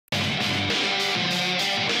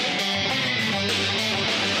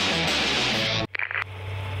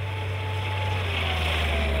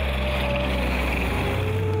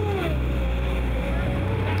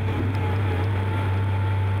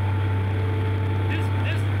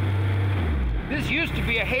This used to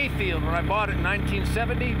be a hayfield when I bought it in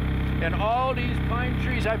 1970, and all these pine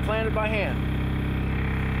trees I planted by hand.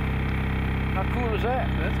 How cool is that?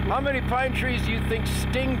 That's cool. How many pine trees do you think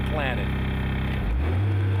Sting planted?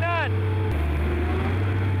 None.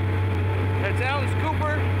 That's Alice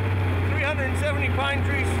Cooper, 370 pine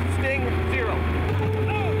trees, Sting, 0.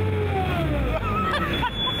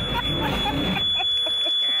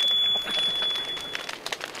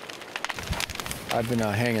 I've been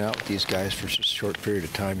hanging out with these guys for just a short period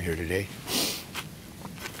of time here today.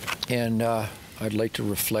 And I'd like to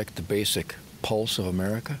reflect the basic pulse of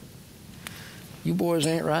America. You boys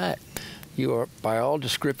ain't right. You are, by all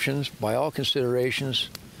descriptions, by all considerations,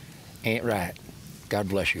 ain't right. God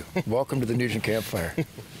bless you. Welcome to the Nugent Campfire.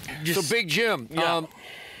 So, Big Jim, yeah.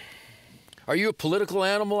 Are you a political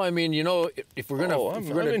animal? I mean, you know, if we're gonna,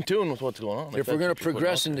 I'm in tune with what's going on. If we're gonna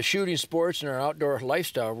progress in the shooting sports and our outdoor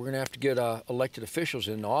lifestyle, we're gonna have to get elected officials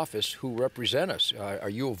in office who represent us. Are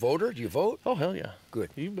you a voter? Do you vote? Oh, hell yeah. Good.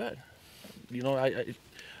 You bet. You know,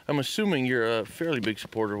 I'm assuming you're a fairly big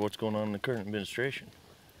supporter of what's going on in the current administration.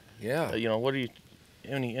 Yeah. You know, what do you,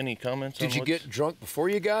 any comments on Did you get drunk before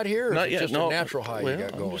you got here, or Not yet, just no. a natural high you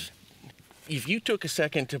got going? If you took a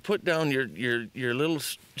second to put down your little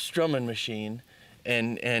strumming machine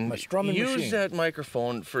and use that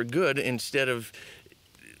microphone for good instead of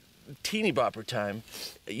teeny bopper time,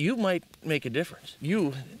 you might make a difference.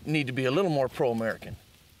 You need to be a little more pro-American.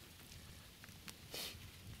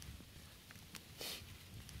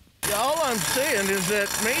 All I'm saying is that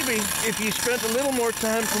maybe if you spent a little more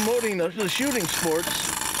time promoting the shooting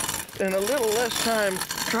sports and a little less time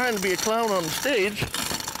trying to be a clown on the stage,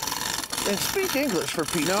 and speak English for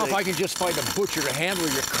Pete's sake. Now, if I can just find a butcher to handle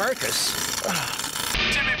your carcass.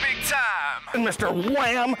 Jimmy Big Time! And Mr.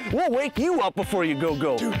 Wham, we'll wake you up before you go.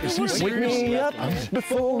 Dude, is he Wake me up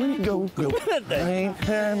before we go. Hey,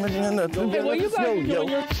 well, you guys are doing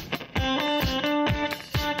your...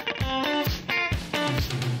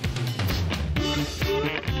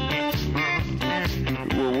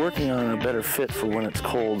 We're working on a better fit for when it's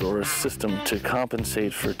cold, or a system to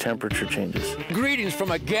compensate for temperature changes. Greetings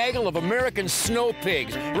from a gaggle of American snow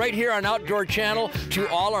pigs, right here on Outdoor Channel, to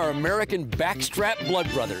all our American backstrap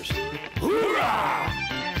blood brothers. Hoorah!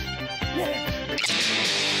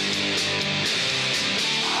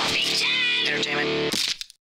 Entertainment.